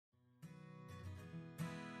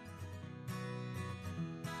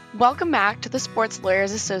Welcome back to the Sports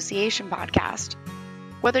Lawyers Association podcast.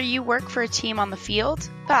 Whether you work for a team on the field,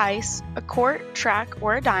 the ice, a court, track,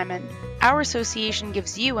 or a diamond, our association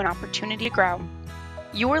gives you an opportunity to grow.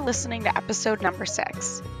 You are listening to episode number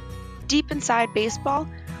 6, Deep Inside Baseball,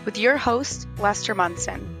 with your host, Lester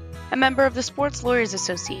Munson, a member of the Sports Lawyers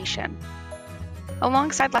Association.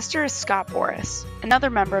 Alongside Lester is Scott Boras, another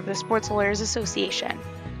member of the Sports Lawyers Association.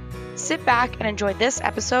 Sit back and enjoy this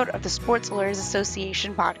episode of the Sports Lawyers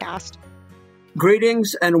Association podcast.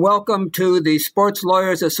 Greetings and welcome to the Sports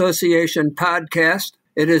Lawyers Association podcast.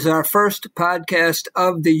 It is our first podcast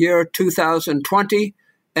of the year 2020,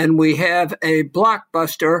 and we have a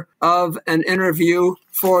blockbuster of an interview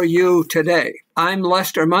for you today. I'm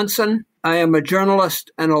Lester Munson. I am a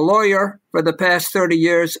journalist and a lawyer. For the past 30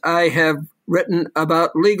 years, I have written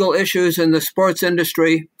about legal issues in the sports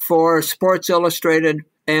industry for Sports Illustrated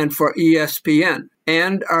and for ESPN.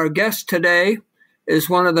 And our guest today is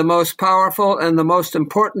one of the most powerful and the most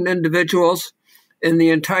important individuals in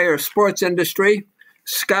the entire sports industry,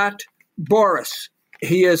 Scott Boras.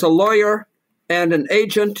 He is a lawyer and an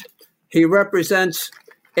agent. He represents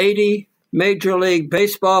 80 Major League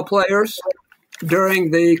Baseball players.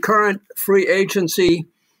 During the current free agency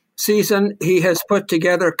season, he has put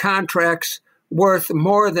together contracts worth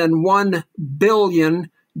more than $1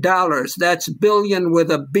 billion. That's billion with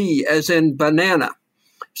a B, as in banana.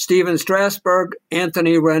 Stephen Strasburg,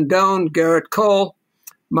 Anthony Rendon, Garrett Cole,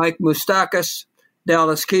 Mike Moustakas,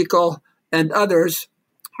 Dallas Keuchel, and others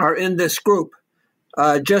are in this group.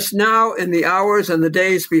 Just now, in the hours and the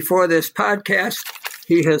days before this podcast,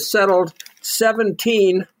 he has settled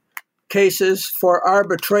 17 cases for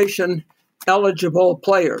arbitration eligible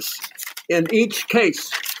players. In each case,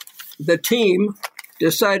 the team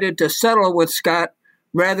decided to settle with Scott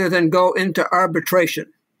rather than go into arbitration.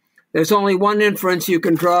 There's only one inference you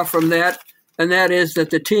can draw from that, and that is that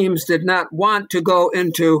the teams did not want to go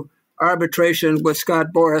into arbitration with Scott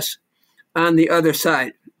Boras on the other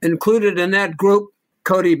side. Included in that group,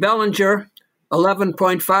 Cody Bellinger,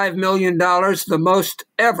 $11.5 million, the most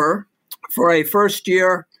ever for a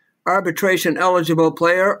first-year arbitration-eligible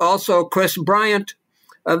player. Also, Chris Bryant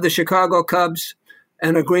of the Chicago Cubs,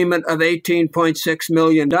 an agreement of $18.6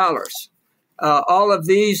 million. All of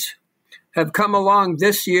these have come along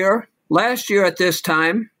this year. Last year at this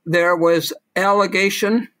time, there was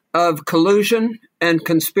allegation of collusion and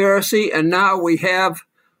conspiracy, and now we have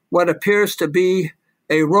what appears to be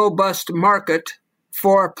a robust market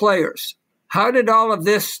for players. How did all of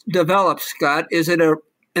this develop, Scott? Is it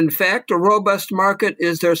in fact a robust market?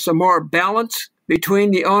 Is there some more balance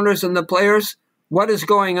between the owners and the players? What is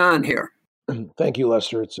going on here? Thank you,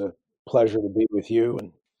 Lester. It's a pleasure to be with you.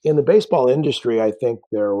 And in the baseball industry, I think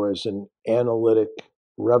there was an analytic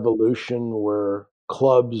revolution where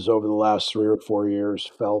clubs over the last 3 or 4 years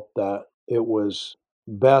felt that it was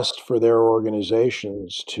best for their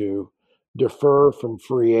organizations to defer from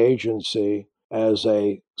free agency as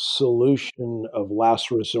a solution of last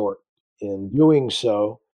resort. In doing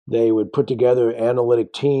so, they would put together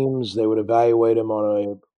analytic teams. They would evaluate them on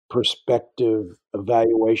a perspective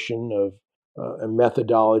evaluation of a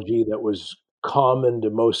methodology that was common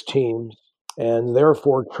to most teams. And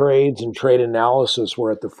therefore, trades and trade analysis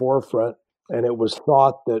were at the forefront. And it was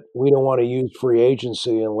thought that we don't want to use free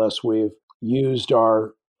agency unless we've used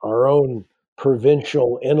our own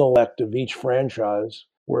provincial intellect of each franchise,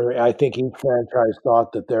 where I think each franchise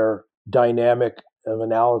thought that their dynamic of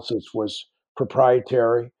analysis was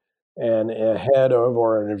proprietary and ahead of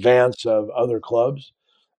or in advance of other clubs.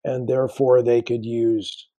 And therefore, they could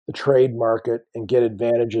use the trade market and get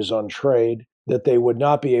advantages on trade that they would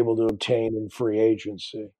not be able to obtain in free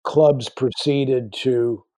agency. Clubs proceeded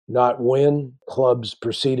to not win. Clubs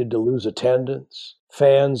proceeded to lose attendance.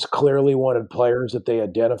 Fans clearly wanted players that they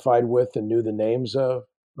identified with and knew the names of.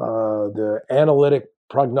 The analytic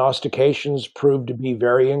prognostications proved to be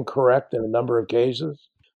very incorrect in a number of cases.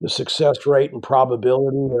 The success rate and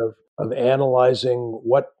probability of analyzing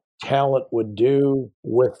what talent would do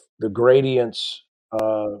with the gradients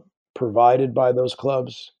provided by those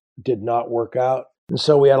clubs did not work out. And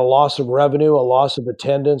so we had a loss of revenue, a loss of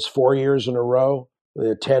attendance 4 years in a row.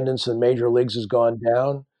 The attendance in major leagues has gone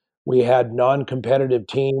down. We had non-competitive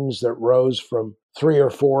teams that rose from 3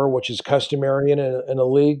 or 4, which is customary in a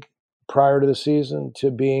league prior to the season,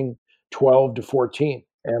 to being 12 to 14.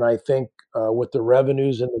 And I think with the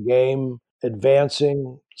revenues in the game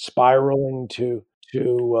advancing, spiraling to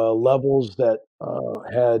levels that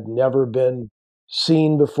had never been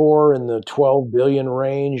seen before in the 12 billion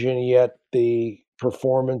range, and yet the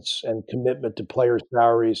performance and commitment to player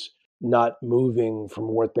salaries not moving from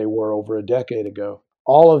what they were over a decade ago.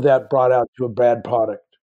 All of that brought out to a bad product.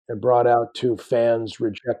 and brought out to fans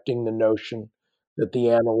rejecting the notion that the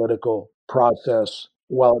analytical process,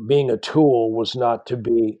 while being a tool, was not to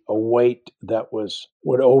be a weight that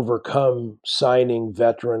would overcome signing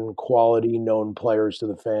veteran quality known players to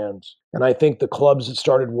the fans. And I think the clubs that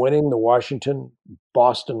started winning, the Washington,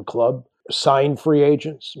 Boston club, signed free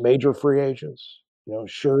agents, major free agents,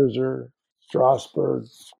 Scherzer, Strasburg,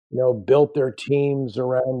 built their teams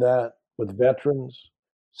around that with veterans,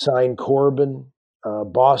 signed Corbin.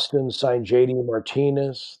 Boston signed J.D.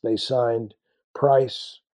 Martinez. They signed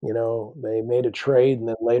Price. They made a trade and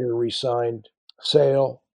then later re-signed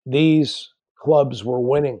Sale. These clubs were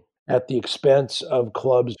winning at the expense of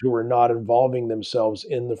clubs who were not involving themselves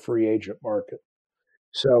in the free agent market.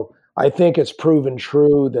 So I think it's proven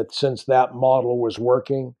true that since that model was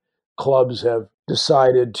working, clubs have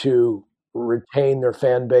decided to retain their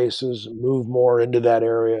fan bases, move more into that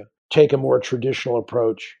area, take a more traditional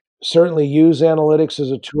approach. Certainly use analytics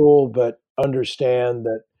as a tool, but understand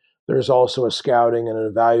that there's also a scouting and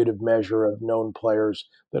an evaluative measure of known players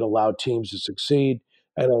that allow teams to succeed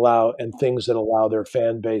and things that allow their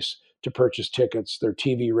fan base to purchase tickets, their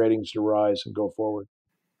TV ratings to rise and go forward.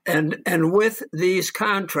 And with these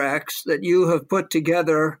contracts that you have put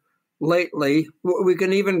together lately, we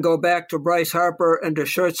can even go back to Bryce Harper and to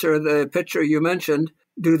Scherzer, the pitcher you mentioned.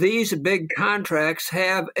 Do these big contracts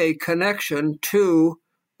have a connection to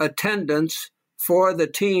attendance for the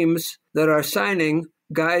teams that are signing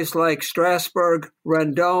guys like Strasburg,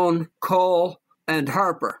 Rendon, Cole, and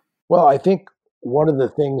Harper? Well, I think one of the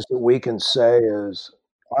things that we can say is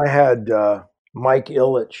I had Mike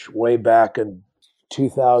Ilitch way back in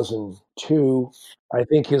 2002. I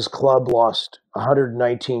think his club lost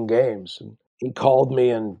 119 games. And he called me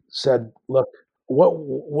and said, look,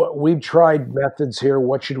 what we've tried methods here.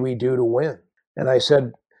 What should we do to win? And I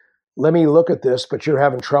said, let me look at this, but you're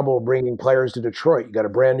having trouble bringing players to Detroit. You got a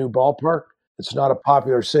brand new ballpark. It's not a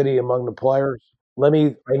popular city among the players. I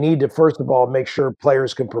need to, first of all, make sure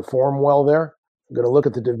players can perform well there. I'm going to look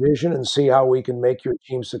at the division and see how we can make your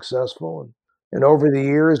team successful. And over the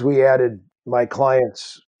years, we added my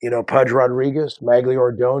clients, Pudge Rodriguez, Magglio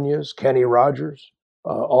Ordonez, Kenny Rogers,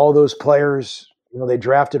 all those players, they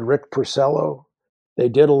drafted Rick Porcello. They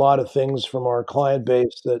did a lot of things from our client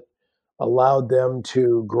base that allowed them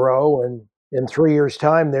to grow. And in 3 years'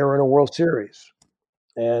 time, they were in a World Series.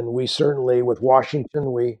 And we certainly, with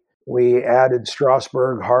Washington, we added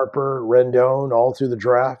Strasburg, Harper, Rendon all through the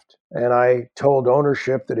draft. And I told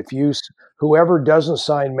ownership that whoever doesn't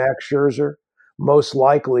sign Max Scherzer most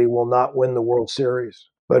likely will not win the World Series.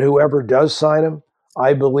 But whoever does sign him,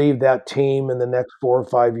 I believe that team in the next 4 or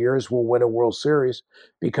 5 years will win a World Series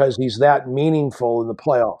because he's that meaningful in the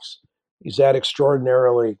playoffs. He's that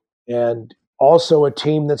extraordinarily. And also a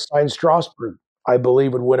team that signed Strasburg, I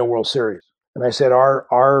believe, would win a World Series. And I said,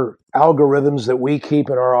 our algorithms that we keep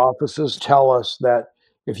in our offices tell us that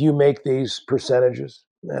if you make these percentages,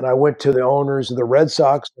 and I went to the owners of the Red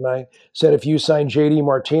Sox and I said, if you sign J.D.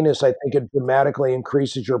 Martinez, I think it dramatically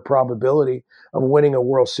increases your probability of winning a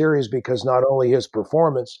World Series because not only his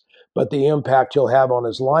performance, but the impact he'll have on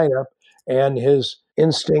his lineup and his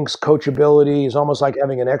instincts, coachability. Is almost like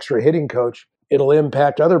having an extra hitting coach. It'll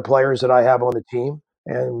impact other players that I have on the team.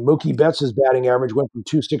 And Mookie Betts' batting average went from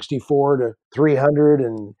 264 to 300,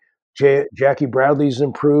 and Jackie Bradley's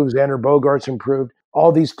improved, Xander Bogaerts improved.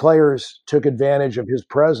 All these players took advantage of his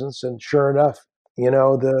presence, and sure enough,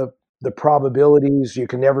 the probabilities, you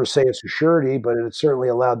can never say it's a surety, but it certainly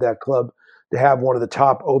allowed that club to have one of the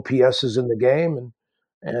top OPSs in the game,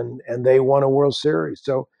 and they won a World Series.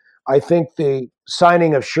 So I think the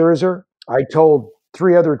signing of Scherzer, I told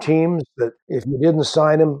 3 other teams that if you didn't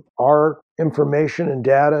sign him, our information and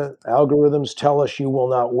data algorithms tell us you will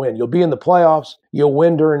not win. You'll be in the playoffs, you'll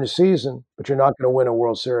win during the season, but you're not going to win a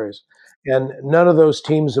World Series. And none of those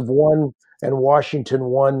teams have won, and Washington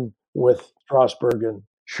won with Strasburg and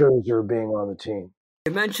Scherzer being on the team.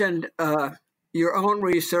 You mentioned your own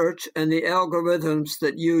research and the algorithms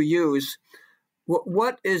that you use.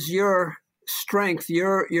 What is your strength,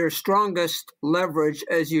 your strongest leverage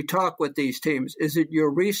as you talk with these teams? Is it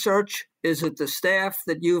your research? Is it the staff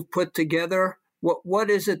that you've put together?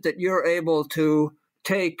 What is it that you're able to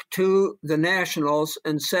take to the Nationals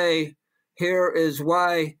and say, here is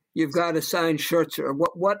why you've got to sign Scherzer?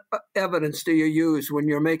 What evidence do you use when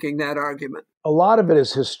you're making that argument? A lot of it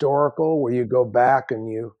is historical, where you go back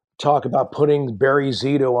and you talk about putting Barry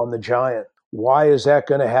Zito on the Giants. Why is that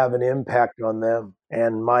going to have an impact on them?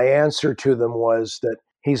 And my answer to them was that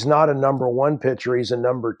he's not a number 1 pitcher, he's a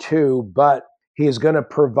number 2, but he is going to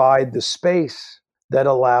provide the space that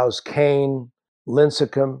allows Kane,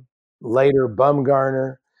 Lincecum, later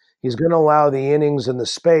Bumgarner. He's going to allow the innings and the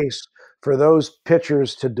space for those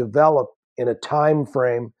pitchers to develop in a time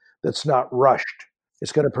frame that's not rushed.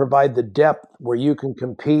 It's going to provide the depth where you can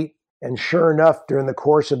compete. And sure enough, during the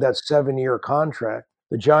course of that 7-year contract,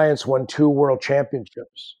 the Giants won 2 world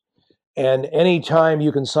championships. And anytime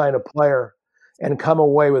you can sign a player and come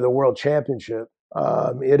away with a world championship,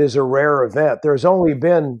 it is a rare event. There's only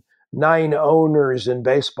been 9 owners in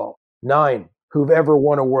baseball, 9, who've ever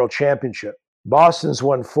won a world championship. Boston's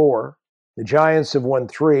won 4, the Giants have won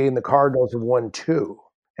 3, and the Cardinals have won 2.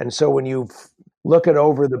 And so when you look at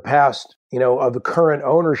over the past, of the current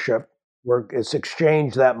ownership, where it's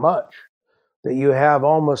exchanged that much, that you have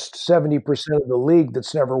almost 70% of the league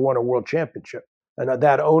that's never won a world championship, and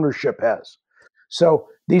that ownership has. So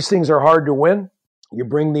these things are hard to win. You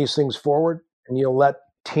bring these things forward, and you'll let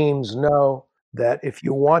teams know that if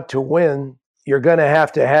you want to win, you're going to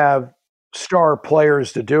have star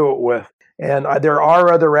players to do it with. And there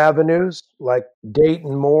are other avenues, like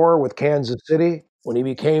Dayton Moore with Kansas City. When he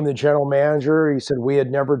became the general manager, he said, we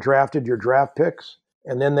had never drafted your draft picks.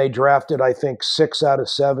 And then they drafted, I think, 6 out of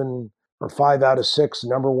 7 or 5 out of 6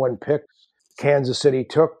 number 1 picks. Kansas City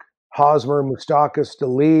took Hosmer, Moustakas to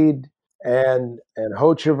lead, and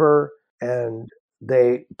Hochevar, and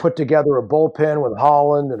they put together a bullpen with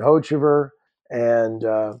Holland and Hochevar and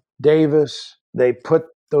Davis. They put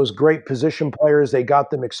those great position players, they got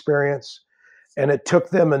them experience. And it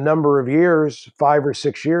took them a number of years, 5 or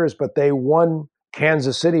 6 years, but they won.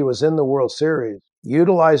 Kansas City was in the World Series,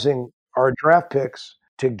 utilizing our draft picks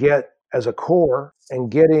to get as a core and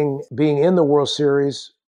being in the World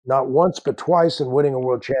Series not once but twice and winning a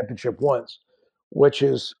world championship once, which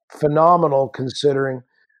is phenomenal considering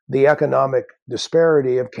the economic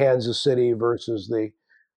disparity of Kansas City versus the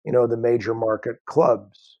major market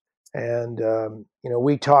clubs. And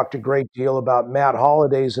we talked a great deal about Matt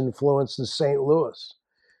Holliday's influence in St. Louis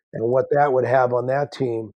and what that would have on that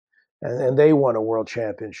team, and they won a world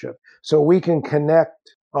championship. So we can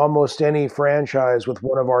connect almost any franchise with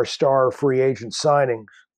one of our star free agent signings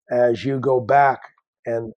as you go back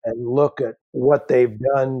and look at what they've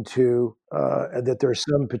done to that there's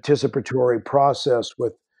some participatory process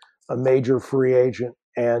with a major free agent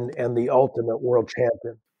and the ultimate world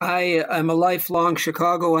champion. I am a lifelong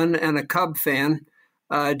Chicagoan and a Cub fan.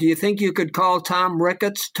 Do you think you could call Tom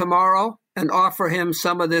Ricketts tomorrow and offer him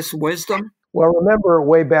some of this wisdom? Well, remember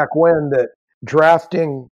way back when that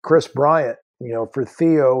drafting Chris Bryant, for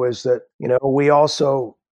Theo is that, we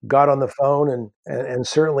also got on the phone and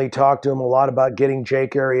certainly talked to him a lot about getting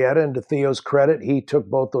Jake Arrieta. And to Theo's credit, he took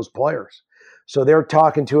both those players. So they're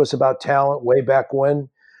talking to us about talent way back when.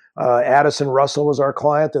 Addison Russell was our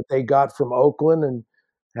client that they got from Oakland and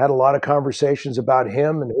had a lot of conversations about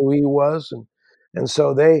him and who he was. And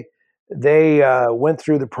so they went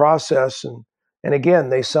through the process. And again,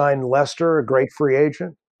 they signed Lester, a great free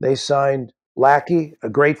agent. They signed Lackey, a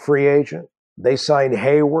great free agent. They signed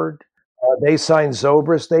Hayward. They signed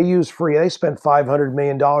Zobrist. They spent $500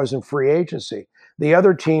 million in free agency. The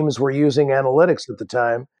other teams were using analytics at the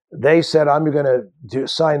time. They said, I'm going to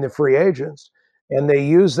sign the free agents. And they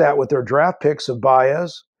used that with their draft picks of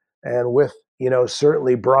Baez and with,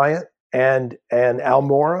 certainly Bryant and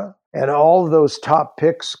Almora. And all of those top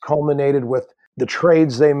picks culminated with the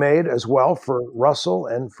trades they made as well for Russell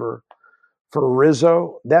and for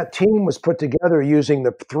Rizzo. That team was put together using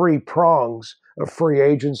the 3 prongs of free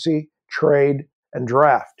agency, trade, and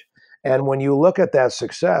draft. And when you look at that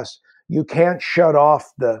success, you can't shut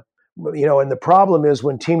off and the problem is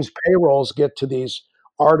when teams' payrolls get to these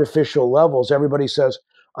artificial levels, everybody says,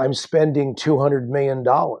 I'm spending $200 million.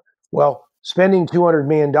 Well, spending $200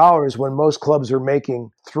 million when most clubs are making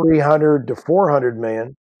 $300 to $400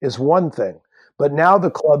 million is one thing. But now the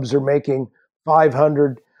clubs are making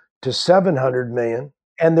 $500 to $700 million,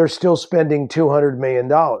 and they're still spending $200 million.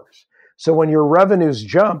 So when your revenues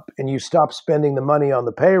jump and you stop spending the money on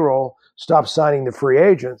the payroll, stop signing the free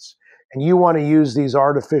agents, and you want to use these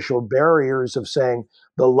artificial barriers of saying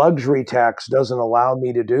the luxury tax doesn't allow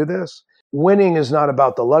me to do this, winning is not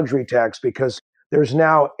about the luxury tax because there's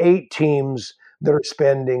now 10 teams that are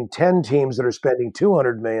spending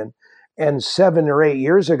 $200 million, and 7 or 8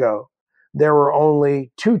 years ago, there were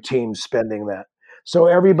only 2 teams spending that. So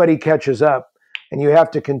everybody catches up, and you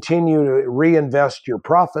have to continue to reinvest your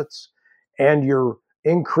profits and your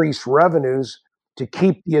increased revenues to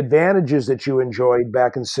keep the advantages that you enjoyed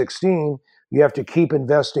back in 2016. You have to keep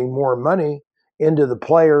investing more money into the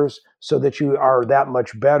players so that you are that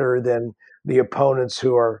much better than the opponents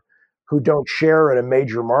who don't share in a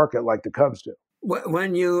major market like the Cubs do.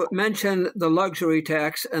 When you mention the luxury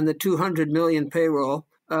tax and the $200 million payroll,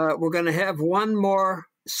 we're going to have one more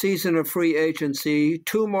season of free agency,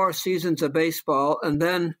 2 more seasons of baseball, and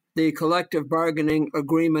then the collective bargaining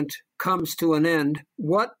agreement comes to an end.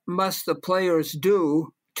 What must the players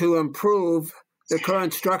do to improve the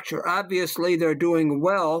current structure? Obviously, they're doing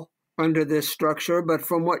well under this structure, but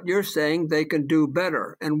from what you're saying, they can do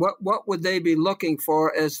better. And what would they be looking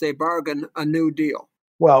for as they bargain a new deal?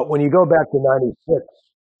 Well, when you go back to 96,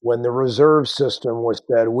 when the reserve system was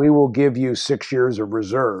said, we will give you 6 years of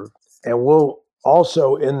reserve, and we'll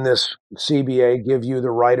also in this CBA give you the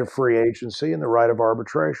right of free agency and the right of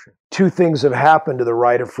arbitration. 2 things have happened to the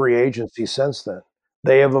right of free agency since then.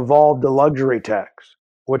 They have evolved a luxury tax,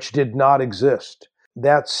 which did not exist.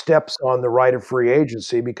 That steps on the right of free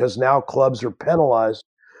agency because now clubs are penalized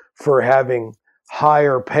for having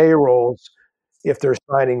higher payrolls if they're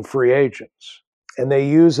signing free agents. And they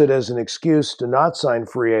use it as an excuse to not sign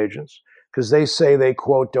free agents because they say they,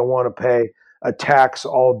 quote, don't want to pay a tax,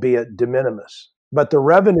 albeit de minimis. But the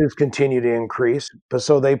revenues continue to increase.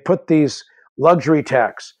 So they put these luxury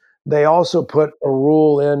tax. They also put a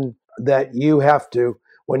rule in that you have to,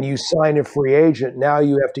 when you sign a free agent, now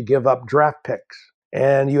you have to give up draft picks.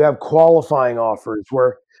 And you have qualifying offers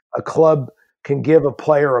where a club can give a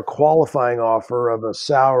player a qualifying offer of a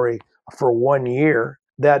salary for 1 year.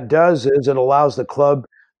 That does is it allows the club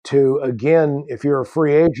to, again, if you're a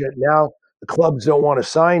free agent, now the clubs don't want to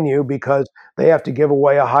sign you because they have to give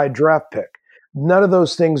away a high draft pick. None of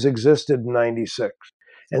those things existed in 96.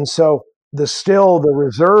 And so the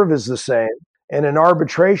reserve is the same. And in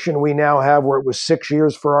arbitration, we now have where it was 6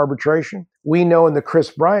 years for arbitration. We know in the Chris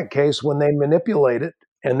Bryant case, when they manipulate it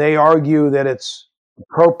and they argue that it's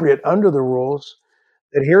appropriate under the rules,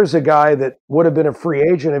 that here's a guy that would have been a free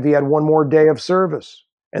agent if he had 1 more day of service.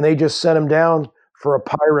 And they just sent him down for a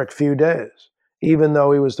Pyrrhic few days, even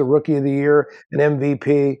though he was the rookie of the year, an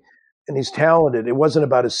MVP, and he's talented. It wasn't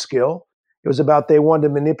about his skill. It was about they wanted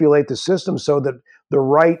to manipulate the system so that the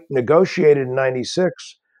right negotiated in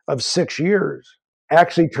 96 of 6 years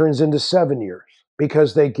actually turns into 7 years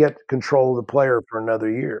because they get control of the player for another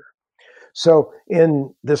year. So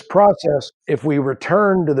in this process, if we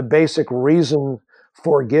return to the basic reason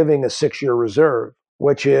for giving a 6-year reserve,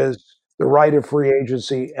 which is the right of free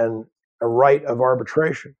agency and a right of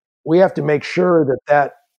arbitration, we have to make sure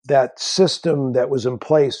that system that was in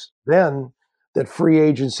place then, that free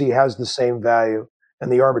agency has the same value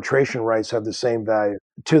and the arbitration rights have the same value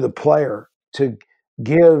to the player, to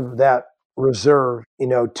give that reserve,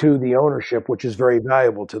 to the ownership, which is very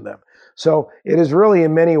valuable to them. So it is really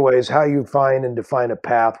in many ways how you find and define a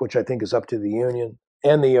path, which I think is up to the union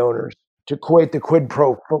and the owners to create the quid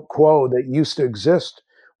pro quo that used to exist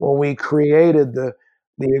when we created the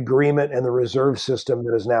agreement and the reserve system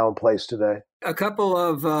that is now in place today. A couple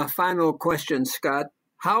of final questions, Scott.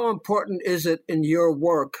 How important is it in your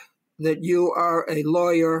work that you are a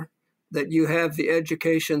lawyer, that you have the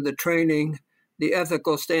education, the training, the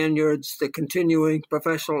ethical standards, the continuing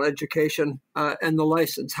professional education, and the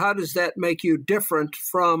license? How does that make you different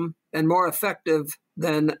from and more effective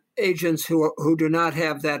than agents who do not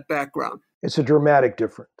have that background? It's a dramatic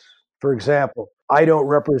difference. For example, I don't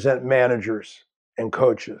represent managers and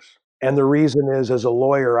coaches. And the reason is, as a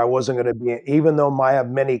lawyer, I wasn't going to be, even though I have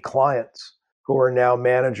many clients who are now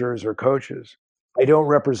managers or coaches, I don't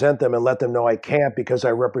represent them and let them know I can't because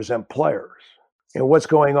I represent players. And what's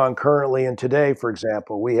going on currently and today, for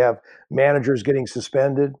example, we have managers getting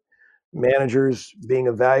suspended, managers being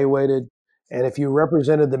evaluated. And if you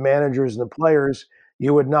represented the managers and the players,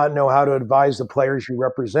 you would not know how to advise the players you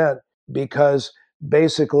represent because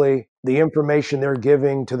basically the information they're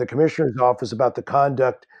giving to the commissioner's office about the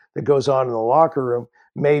conduct that goes on in the locker room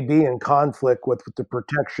may be in conflict with the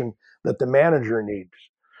protection that the manager needs.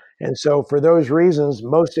 And so for those reasons,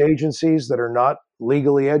 most agencies that are not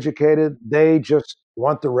legally educated, they just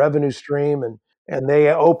want the revenue stream and they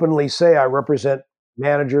openly say, I represent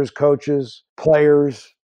managers, coaches, players,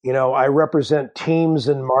 I represent teams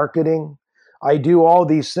in marketing. I do all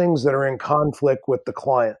these things that are in conflict with the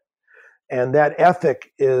client. And that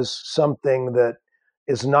ethic is something that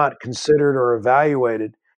is not considered or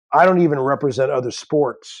evaluated. I don't even represent other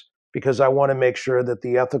sports because I want to make sure that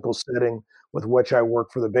the ethical setting with which I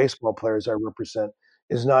work for the baseball players I represent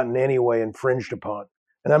is not in any way infringed upon.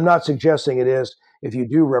 And I'm not suggesting it is if you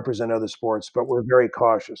do represent other sports, but we're very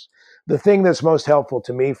cautious. The thing that's most helpful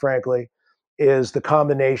to me, frankly, is the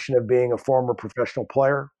combination of being a former professional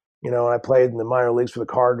player. And I played in the minor leagues for the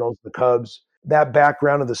Cardinals, the Cubs. That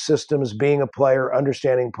background of the systems, being a player,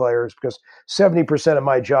 understanding players, because 70% of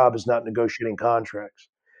my job is not negotiating contracts.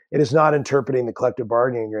 It is not interpreting the collective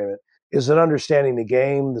bargaining agreement. It is understanding the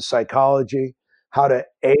game, the psychology, how to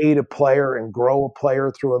aid a player and grow a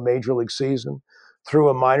player through a major league season, through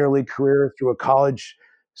a minor league career, through a college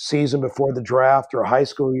season before the draft or a high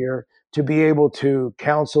school year, to be able to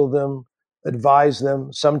counsel them, advise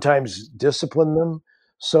them, sometimes discipline them,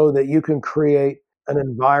 so that you can create an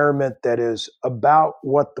environment that is about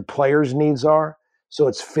what the player's needs are, so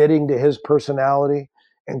it's fitting to his personality,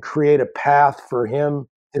 and create a path for him,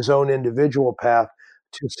 his own individual path,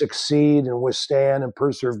 to succeed and withstand and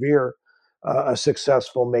persevere a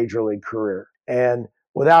successful major league career. And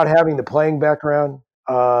without having the playing background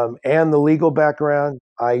and the legal background,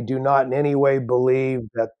 I do not in any way believe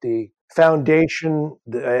that the foundation,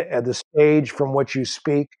 the stage from which you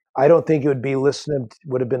speak, I don't think it would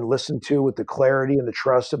have been listened to with the clarity and the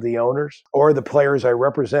trust of the owners or the players I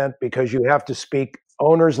represent, because you have to speak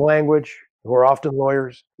owners' language, who are often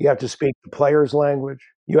lawyers. You have to speak the players' language.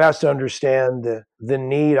 You have to understand the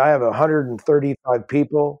need. I have 135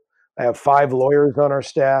 people. I have 5 lawyers on our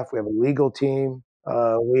staff. We have a legal team.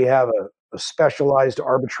 We have a specialized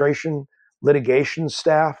arbitration litigation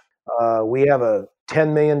staff. We have a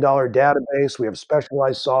 $10 million database. We have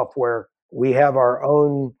specialized software. We have our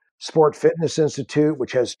own Sport Fitness Institute,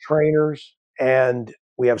 which has trainers, and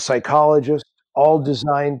we have psychologists, all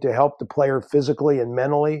designed to help the player physically and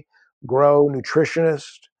mentally grow,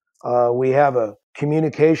 nutritionists. We have a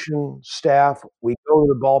communication staff. We go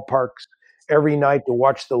to the ballparks every night to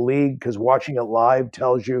watch the league, because watching it live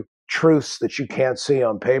tells you truths that you can't see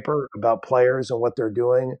on paper about players and what they're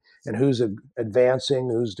doing and who's advancing,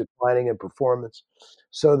 who's declining in performance.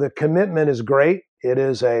 So the commitment is great. It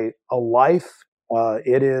is a life.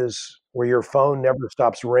 It is where your phone never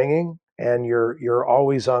stops ringing and you're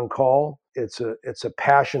always on call. It's a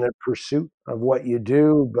passionate pursuit of what you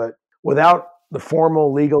do, but without the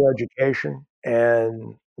formal legal education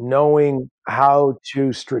and knowing how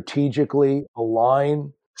to strategically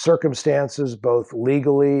align circumstances, both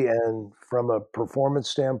legally and from a performance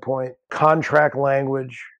standpoint, contract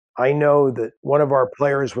language. I know that one of our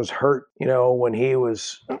players was hurt, when he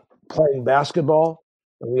was playing basketball,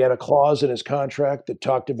 and we had a clause in his contract that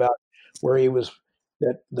talked about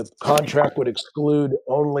that the contract would exclude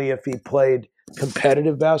only if he played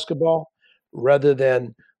competitive basketball rather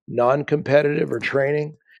than non-competitive or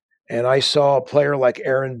training. And I saw a player like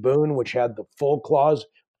Aaron Boone, which had the full clause,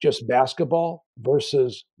 just basketball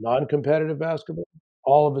versus non-competitive basketball.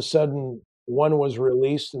 All of a sudden, one was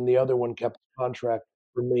released and the other one kept the contract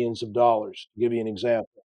for millions of dollars, to give you an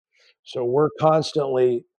example. So we're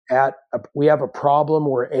constantly we have a problem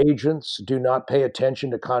where agents do not pay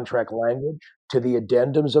attention to contract language, to the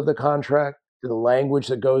addendums of the contract, to the language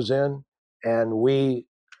that goes in. And we,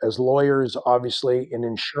 as lawyers, obviously in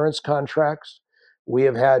insurance contracts, we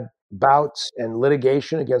have had bouts and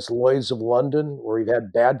litigation against Lloyd's of London where we've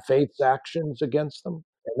had bad faith actions against them,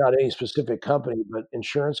 and not any specific company, but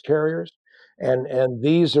insurance carriers. And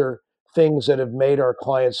these are things that have made our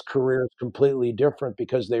clients' careers completely different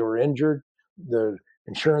because they were injured. The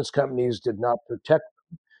insurance companies did not protect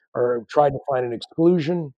them or tried to find an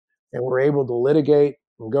exclusion, and were able to litigate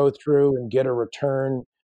and go through and get a return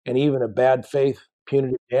and even a bad faith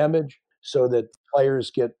punitive damage, so that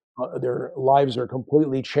players get their lives are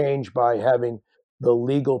completely changed by having the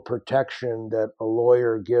legal protection that a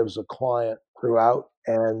lawyer gives a client throughout.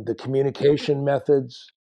 And the communication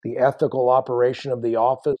methods, the ethical operation of the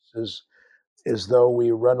office is as though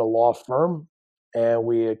we run a law firm and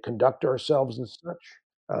we conduct ourselves as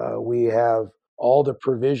such. We have all the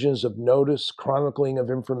provisions of notice, chronicling of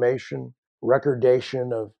information,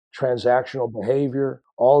 recordation of transactional behavior,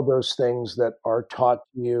 all those things that are taught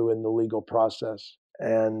to you in the legal process.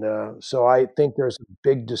 And so I think there's a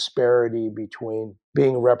big disparity between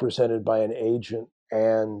being represented by an agent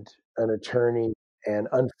and an attorney. And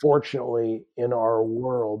unfortunately, in our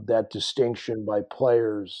world, that distinction by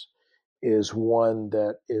players is one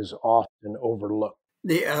that is often overlooked.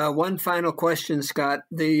 The one final question, Scott.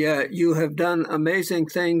 You have done amazing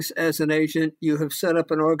things as an agent. You have set up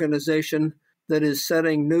an organization that is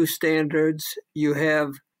setting new standards. You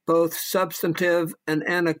have both substantive and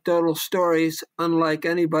anecdotal stories, unlike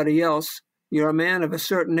anybody else. You're a man of a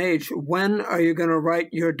certain age. When are you going to write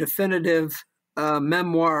your definitive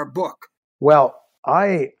memoir book? Well,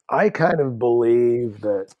 I kind of believe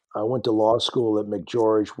that I went to law school at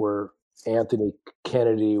McGeorge, where Anthony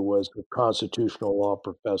Kennedy was a constitutional law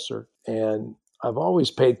professor. And I've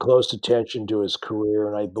always paid close attention to his career.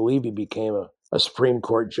 And I believe he became a Supreme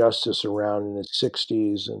Court justice around in his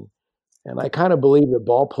 60s. And I kind of believe that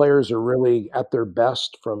ball players are really at their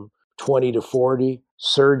best from 20 to 40.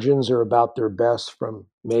 Surgeons are about their best from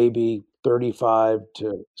maybe 35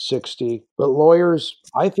 to 60. But lawyers,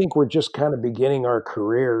 I think we're just kind of beginning our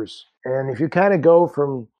careers. And if you kind of go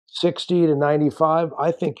from 60 to 95,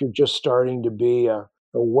 I think you're just starting to be a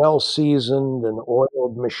well-seasoned and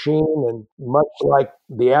oiled machine. And much like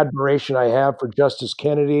the admiration I have for Justice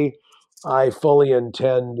Kennedy, I fully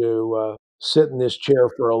intend to sit in this chair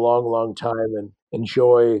for a long, long time and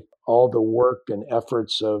enjoy all the work and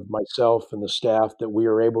efforts of myself and the staff that we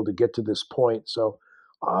are able to get to this point. So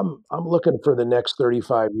I'm looking for the next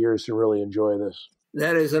 35 years to really enjoy this.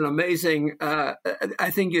 That is an amazing,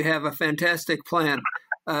 I think you have a fantastic plan.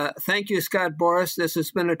 Thank you, Scott Boras. This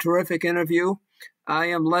has been a terrific interview. I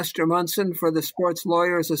am Lester Munson for the Sports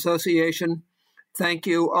Lawyers Association. Thank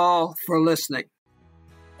you all for listening.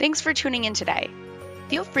 Thanks for tuning in today.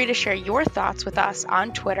 Feel free to share your thoughts with us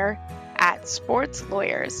on Twitter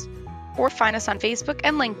 @SportsLawyers, or find us on Facebook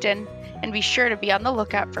and LinkedIn, and be sure to be on the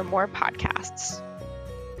lookout for more podcasts.